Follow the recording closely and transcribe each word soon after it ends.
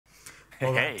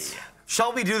Hey.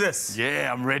 Shall we do this?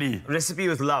 Yeah, I'm ready. Recipe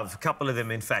with love. A couple of them,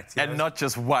 in fact. And not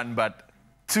just one, but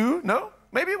two? No?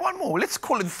 Maybe one more. Let's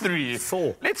call it three.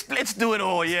 Four. Let's do it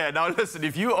all, yeah. Now listen,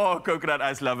 if you are a coconut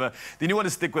ice lover, then you want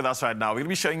to stick with us right now. We're going to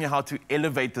be showing you how to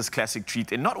elevate this classic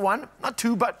treat in not one, not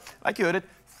two, but like you heard it,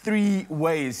 3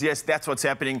 ways. Yes, that's what's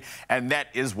happening, and that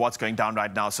is what's going down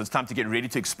right now. So it's time to get ready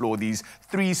to explore these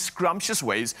 3 scrumptious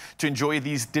ways to enjoy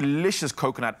these delicious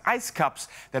coconut ice cups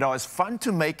that are as fun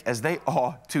to make as they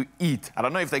are to eat. I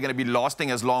don't know if they're going to be lasting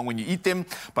as long when you eat them,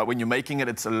 but when you're making it,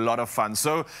 it's a lot of fun.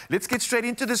 So let's get straight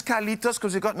into this, Carlitos,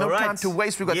 because we've got no time to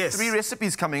waste. We've got 3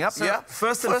 recipes coming up. So yeah.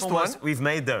 First and foremost, we've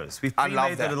made those. We've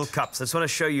pre-made the little cups. I just want to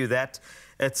show you that.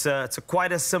 It's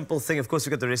quite a simple thing. Of course,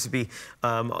 we've got the recipe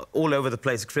all over the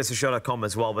place, expressoshow.com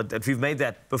as well, but we've made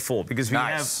that before because we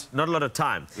have not a lot of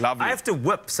time. Lovely. I have to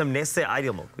whip some Nestle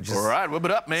Ideal Milk, which is... All right, whip it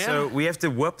up, man. So we have to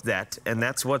whip that, and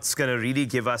that's what's going to really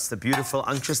give us the beautiful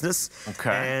unctuousness.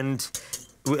 Okay. And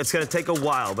it's going to take a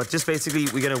while, but just basically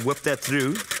we're going to whip that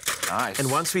through. Nice.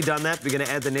 And once we've done that, we're going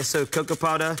to add the Nestle cocoa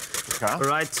powder, all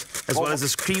right, as well as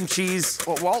this cream cheese.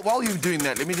 Well, while you're doing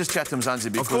that, let me just chat to Mzansi,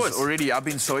 because already I've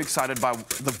been so excited by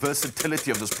the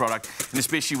versatility of this product, and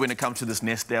especially when it comes to this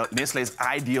Nestle's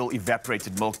Ideal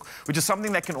Evaporated Milk, which is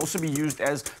something that can also be used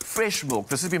as fresh milk.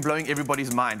 This has been blowing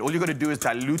everybody's mind. All you've got to do is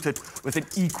dilute it with an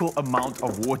equal amount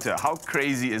of water. How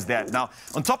crazy is that? Now,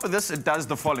 on top of this, it does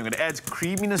the following. It adds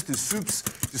creaminess to soups,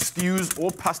 to stews, or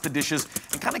pasta dishes,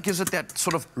 and kind of gives it that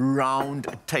sort of round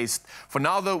taste. For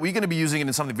now, though, we're going to be using it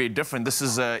in something very different. This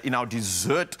is in our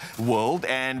dessert world,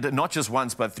 and not just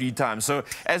once, but 3 times. So,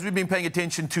 as we've been paying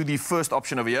attention to the first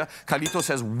option over here, Carlitos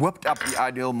has whipped up the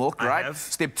Ideal Milk, right?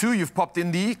 Step 2, you've popped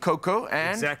in the cocoa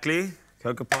and... Exactly.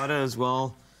 Cocoa powder as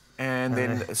well. And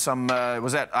then some,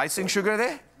 was that icing sugar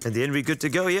there? And then we're good to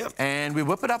go, yeah. And we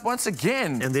whip it up once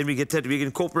again. And then we get that, we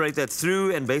incorporate that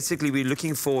through, and basically we're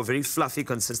looking for very fluffy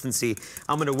consistency.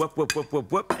 I'm going to whip, whip, whip,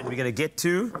 whip, whip, and we're going to get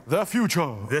to... the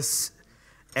future. This.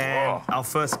 And our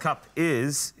first cup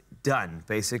is done,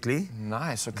 basically.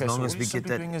 Nice, okay. As long so as we get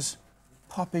that... doing is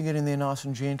popping it in there nice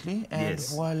and gently, and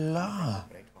voila.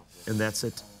 And that's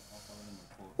it.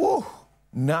 Ooh.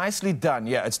 Nicely done.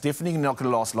 Yeah, it's definitely not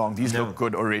going to last long. These look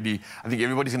good already. I think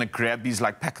everybody's going to grab these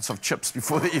like packets of chips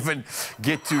before they even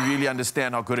get to really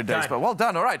understand how good it is. But well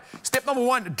done. All right. Step number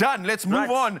 1, done. Let's move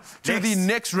on to the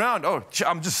next round. Oh,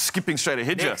 I'm just skipping straight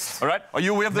ahead here. All right. Are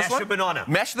you aware of this one? Mash the banana.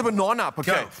 Mash the banana up.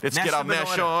 Okay. Let's get our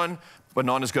mash on.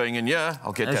 Banana's going in here.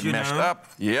 I'll get that mashed up.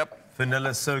 Yep.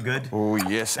 Vanilla's so good. Oh,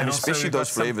 yes, and especially those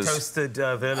flavors. Some toasted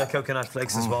vanilla coconut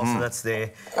flakes as well, so that's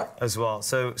there as well.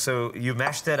 So you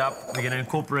mash that up. We're going to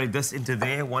incorporate this into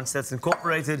there. Once that's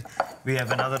incorporated, we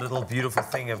have another little beautiful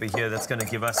thing over here that's going to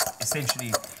give us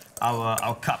essentially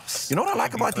our cups. You know what I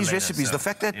like about these recipes? The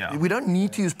fact that we don't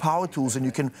need to use power tools, and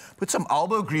you can put some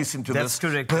elbow grease into this. That's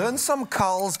correct. Burn some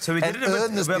coals and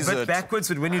earn this dessert. A bit backwards,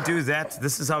 but when you do that,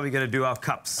 this is how we're going to do our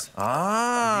cups.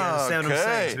 Ah, you understand what I'm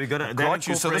saying? So we got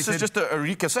you. So this is just a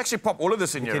recap. So actually pop all of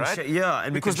this in here, right? Yeah.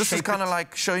 And because this is kind of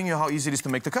like showing you how easy it is to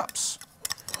make the cups.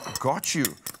 Got you.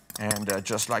 And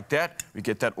just like that, we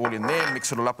get that all in there,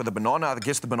 mix it all up with the banana. I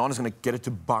guess the banana is going to get it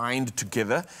to bind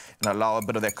together and allow a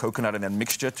bit of that coconut and that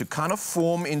mixture to kind of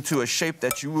form into a shape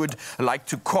that you would like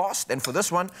to cast. And for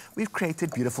this one, we've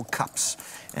created beautiful cups.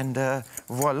 And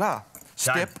voila.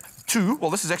 Step 2, well,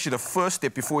 this is actually the first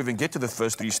step before we even get to the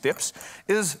first 3 steps,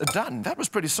 is done. That was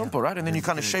pretty simple, right? And then you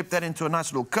kind of shape that into a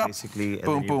nice little cup. Basically, and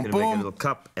boom, then you boom, can boom. make a little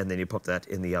cup, and then you pop that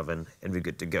in the oven, and we're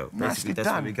good to go. Nicely that's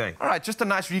done. Where we're going. All right, just a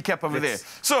nice recap over there.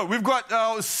 So we've got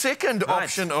our second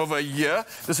option over here.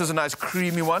 This is a nice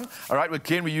creamy one. All right,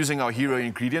 again, we're using our hero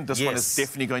ingredient. This one is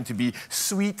definitely going to be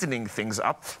sweetening things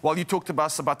up. While you talked to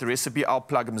us about the recipe, I'll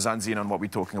plug Mzansi in on what we're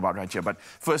talking about right here. But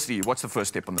firstly, what's the first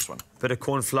step on this one? Bit of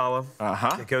corn flour.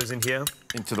 That goes in here.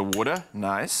 Into the water.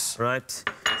 Nice. Right.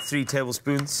 3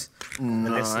 tablespoons.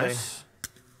 Nestle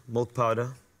milk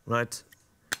powder. Right.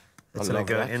 That's going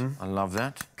to go in. I love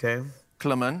that. Okay.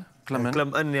 Clement,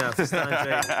 yeah.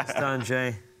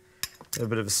 J. A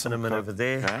bit of a cinnamon over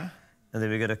there. Okay. And then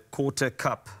we got a 1/4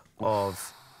 cup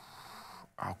of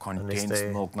our condensed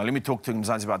milk. Now, let me talk to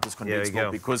Mzansi about this condensed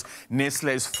milk, because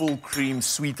Nestle's full cream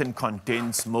sweetened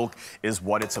condensed milk is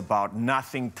what it's about.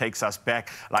 Nothing takes us back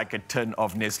like a tin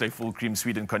of Nestle full cream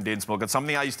sweetened condensed milk. It's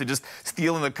something I used to just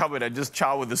steal in the cupboard and just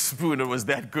chow with a spoon. It was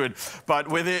that good. But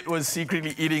whether it was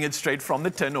secretly eating it straight from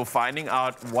the tin or finding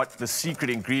out what the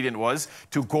secret ingredient was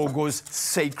to Gogo's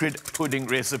sacred pudding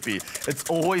recipe, it's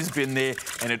always been there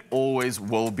and it always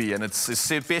will be. And it's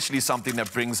especially something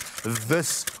that brings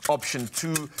this option to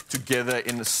two together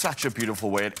in such a beautiful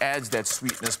way. It adds that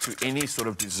sweetness to any sort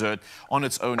of dessert on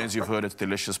its own. As you've heard, it's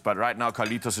delicious. But right now,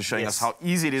 Carlitos is showing us how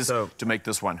easy it is to make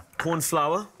this one. Corn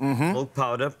flour, milk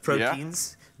powder,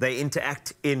 proteins. They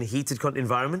interact in heated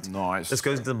environment. Nice. This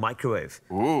goes into the microwave,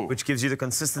 which gives you the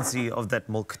consistency of that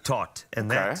milk tart.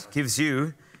 And that gives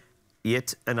you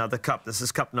yet another cup. This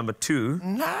is cup number 2.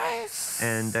 Nice.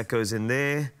 And that goes in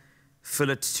there. Fill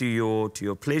it to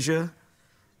your pleasure.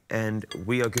 And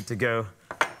we are good to go.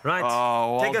 Right.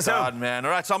 Oh, well take us done, home, man. All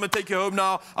right, so I'm going to take you home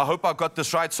now. I hope I got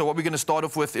this right. So what we're going to start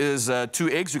off with is 2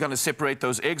 eggs. We're going to separate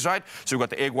those eggs, right? So we've got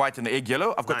the egg white and the egg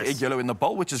yellow. I've got the egg yellow in the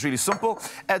bowl, which is really simple.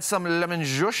 Add some lemon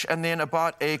juice and then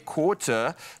about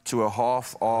 1/4 to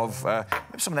 1/2 of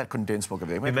maybe some of that condensed milk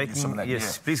over there. You're making, some of that,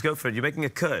 yes, please go for it. You're making a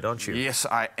curd, aren't you? Yes,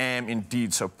 I am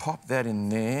indeed. So pop that in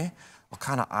there. I'll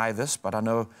kind of eye this, but I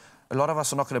know a lot of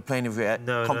us are not going to complain if we add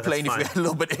a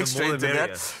little bit extra into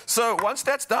that. So once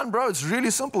that's done, bro, it's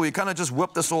really simple. You kind of just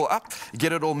whip this all up,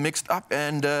 get it all mixed up,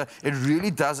 and it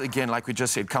really does, again, like we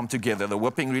just said, come together. The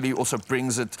whipping really also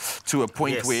brings it to a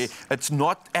point where it's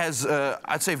not as,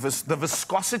 I'd say, the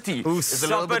viscosity is a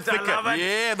little bit thicker.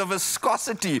 Yeah, the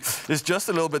viscosity is just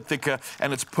a little bit thicker,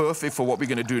 and it's perfect for what we're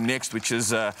going to do next, which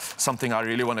is something I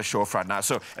really want to show off right now.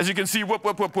 So as you can see, whip,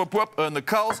 whip, whip, whip, whip, earn the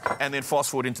curls, and then fast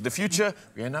forward into the future,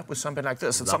 we end up with something like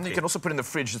this. It's something you can also put in the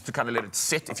fridge just to kind of let it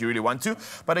sit if you really want to.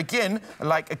 But again,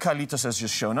 like Carlitos has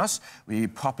just shown us, we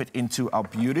pop it into our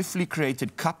beautifully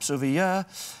created cups over here.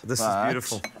 This is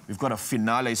beautiful. We've got a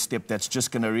finale step that's just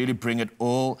going to really bring it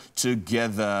all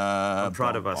together. I'm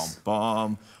proud of us.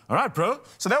 All right, bro.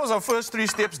 So that was our first 3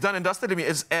 steps done and dusted. Let me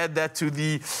just add that to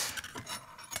the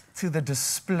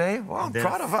display. Wow, I'm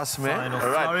proud of us, man. Final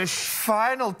flourish.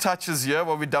 Final touches here.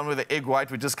 When we're done with the egg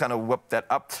white, we just kind of whip that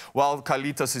up. While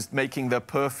Carlitos is making the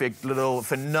perfect little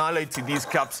finale to these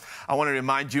cups, I want to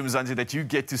remind you, Mzansi, that you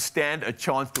get to stand a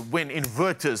chance to win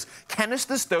inverters,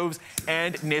 canister stoves,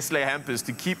 and Nestle hampers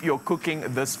to keep your cooking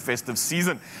this festive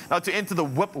season. Now, to enter the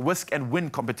Whip, Whisk, and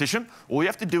Win competition, all you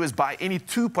have to do is buy any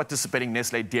 2 participating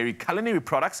Nestle dairy culinary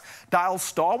products, dial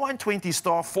 *120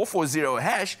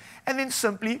 *440#, and then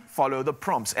simply follow the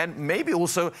prompts and maybe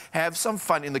also have some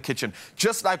fun in the kitchen,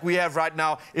 just like we have right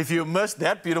now. If you missed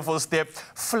that beautiful step,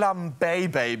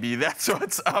 flambe, baby, that's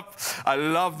what's up. I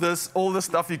love this. All the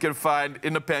stuff you can find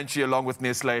in the pantry along with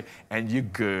Nestle, and you're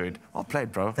good. Well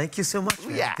played, bro. Thank you so much,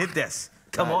 man. Yeah. Did this.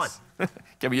 Come on.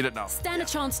 Can we eat it now? Stand a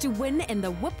chance to win in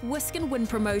the Whip, Whisk and Win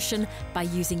promotion by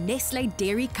using Nestle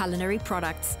dairy culinary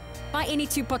products. Buy any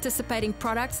 2 participating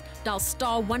products, dial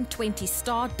 *120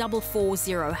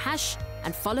 *440#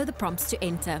 and follow the prompts to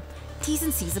enter. T's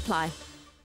and C's apply.